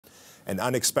An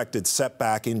unexpected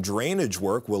setback in drainage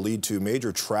work will lead to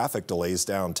major traffic delays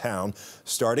downtown.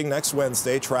 Starting next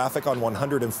Wednesday, traffic on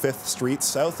 105th Street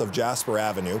south of Jasper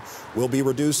Avenue will be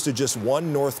reduced to just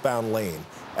one northbound lane.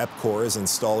 EPCOR is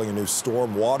installing a new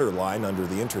storm water line under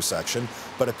the intersection,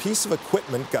 but a piece of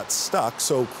equipment got stuck,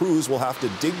 so crews will have to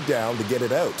dig down to get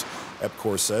it out.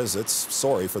 EPCOR says it's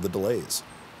sorry for the delays.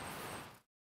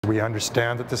 We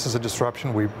understand that this is a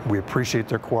disruption. We appreciate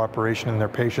their cooperation and their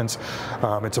patience.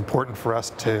 It's important for us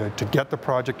to get the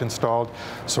project installed.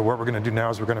 So what we're going to do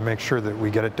now is we're going to make sure that we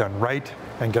get it done right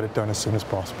and get it done as soon as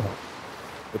possible.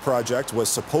 The project was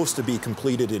supposed to be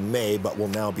completed in May, but will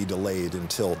now be delayed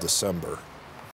until December.